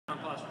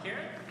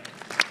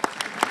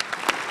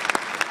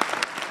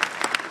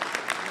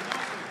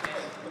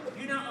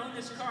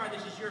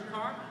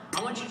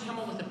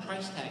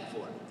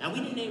Now, we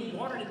didn't name a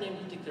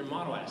particular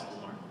model Aston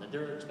Martin.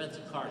 They're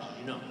expensive cars, as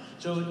you know.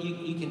 So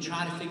you can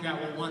try to figure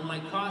out what one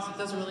might cost. It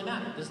doesn't really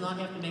matter. It does not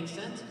have to make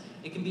sense.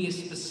 It can be as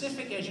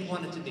specific as you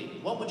want it to be.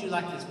 What would you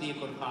like this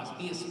vehicle to cost?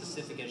 Be as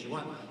specific as you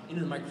want.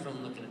 Into the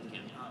microphone, looking at the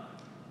camera.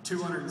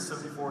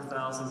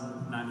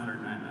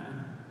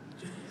 $274,999. Okay.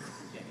 Do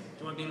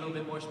you want to be a little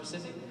bit more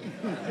specific?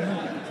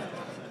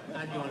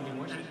 How do you want to be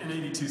more specific? And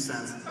 82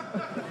 cents.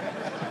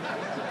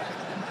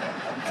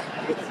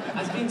 I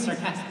was being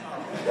sarcastic.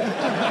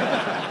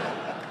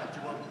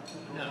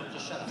 No,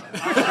 just shut up.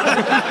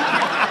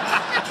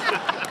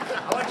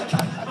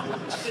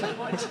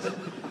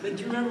 Do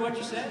you remember what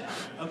you said?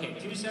 Okay,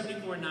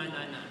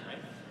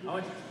 $274,999,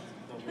 right?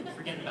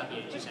 Forget about the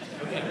 82 cents.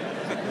 Okay,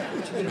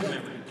 too good to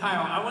remember.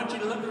 Kyle, I want you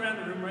to look around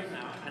the room right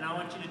now, and I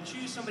want you to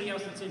choose somebody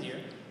else that's in here,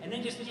 and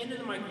then just into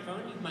the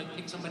microphone. You might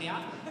pick somebody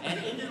out,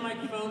 and into the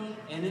microphone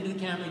and into the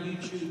camera. You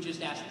choose.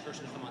 Just ask the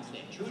person to come on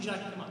stage. Who would you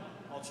like to come up?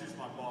 I'll choose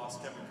my boss,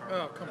 Kevin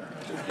Carpenter. Oh, come on.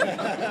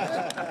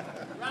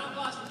 Round of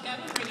applause for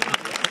Kevin. Bring him up.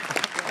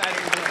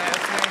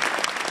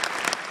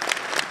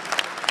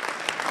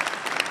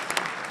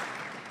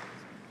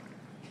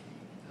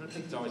 I don't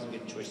think it's always a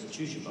good choice to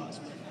choose your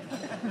boss.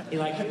 He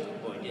liked you?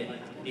 Boy, he did.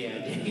 Yeah, I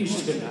did. You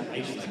should. I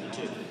used to like you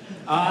too.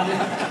 Come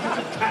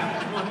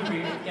on over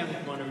here. Kevin,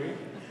 come on over here.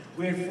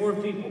 We had 4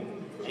 people,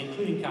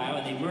 including Kyle,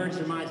 and they merged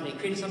their minds and they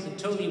created something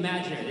totally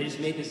imaginary. They just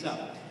made this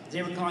up. As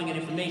they were calling it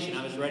information,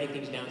 I was writing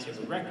things down so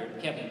for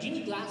record. Kevin, do you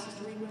need glasses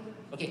to read with?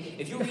 Okay,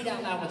 if you read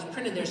out loud what's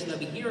printed there so that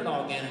we hear it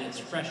all again and it's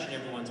fresh in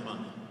everyone's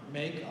mind.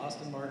 Make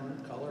Aston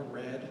Martin, color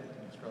red,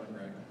 scrolling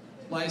red.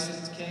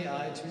 License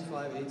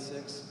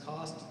KI2586,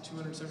 cost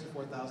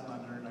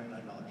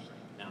 $274,999.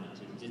 Now,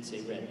 it did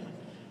say red.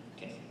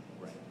 Okay,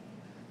 right.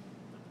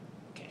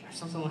 Okay, there's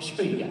something I want to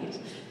show you guys.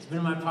 It's been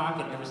in my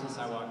pocket ever since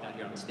I walked out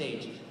here on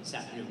stage this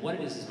afternoon. What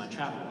it is my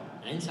travel wallet.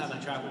 And inside my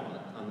travel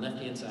wallet, on the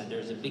left-hand side,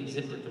 there's a big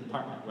zipper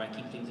compartment where I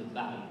keep things of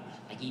value,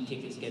 like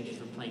e-tickets, schedules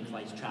for plane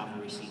flights, travel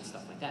receipts,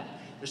 stuff like that.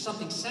 There's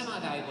something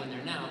semi-valuable in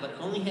there now, but it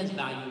only has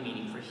value and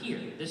meaning for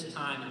here, this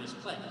time and this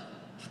place.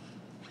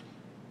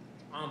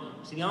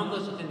 Envelope. See, the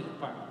envelope's within the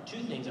compartment.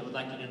 2 things I would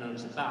like you to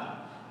notice about it.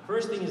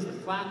 First thing is the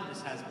flap of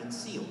this has been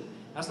sealed.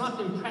 Now, it's not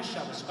been press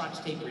shut with Scotch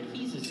tape or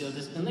adhesive sealed,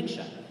 it's been lick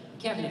shut.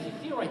 Kevin, if you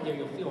feel right there,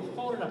 you'll feel a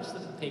folded up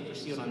slip of paper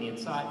sealed on the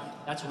inside.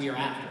 That's what we are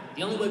after.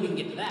 The only way we can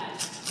get to that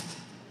is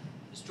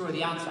destroy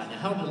the outside. Now,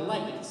 help with the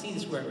light, you can see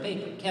the square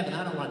paper. Kevin,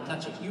 I don't want to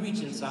touch it. You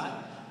reach inside,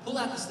 pull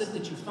out the slip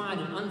that you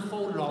find and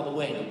unfold it all the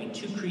way. There'll be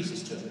 2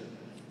 creases to it.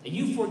 Now,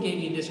 you gave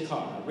me this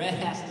car, a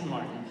red Aston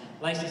Martin,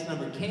 license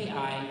number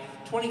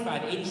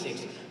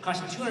KI2586,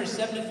 costing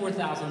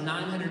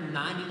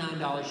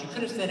 $274,999. You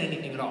could have said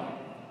anything at all.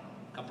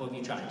 A couple of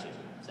you tried to,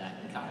 Zach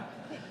and Kyle.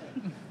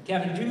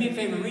 Kevin, do me a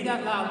favor, read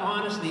out loud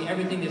honestly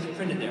everything that's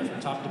printed there from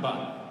top to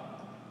bottom.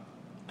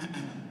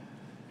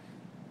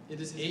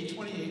 It is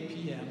 8:28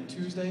 p.m.,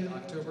 Tuesday,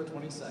 October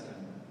 22nd.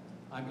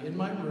 I'm in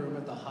my room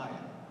at the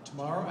Hyatt.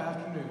 Tomorrow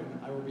afternoon,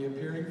 I will be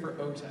appearing for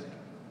OTEC.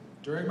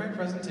 During my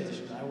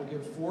presentation, I will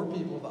give 4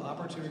 people the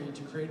opportunity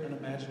to create an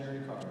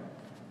imaginary car.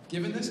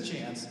 Given this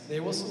chance, they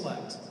will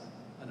select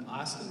an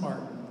Aston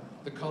Martin,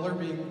 the color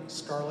being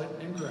scarlet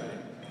and gray,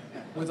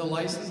 with a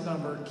license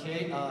number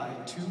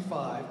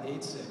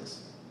KI2586,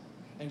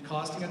 and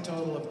costing a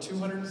total of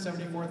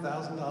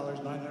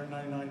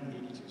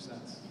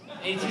 $274,999.82.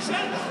 82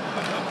 cents.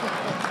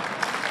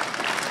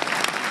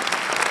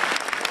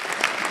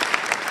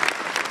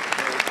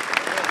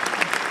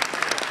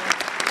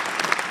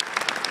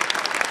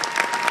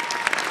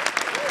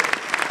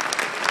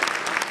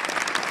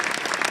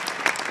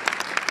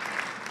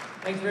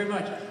 Thanks very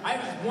much. I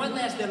have one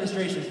last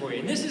demonstration for you.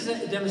 And this is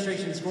a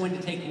demonstration that's going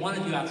to take one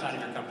of you outside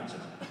of your comfort zone.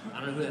 I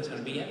don't know who that's going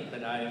to be yet,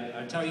 but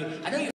I'll tell you. I know you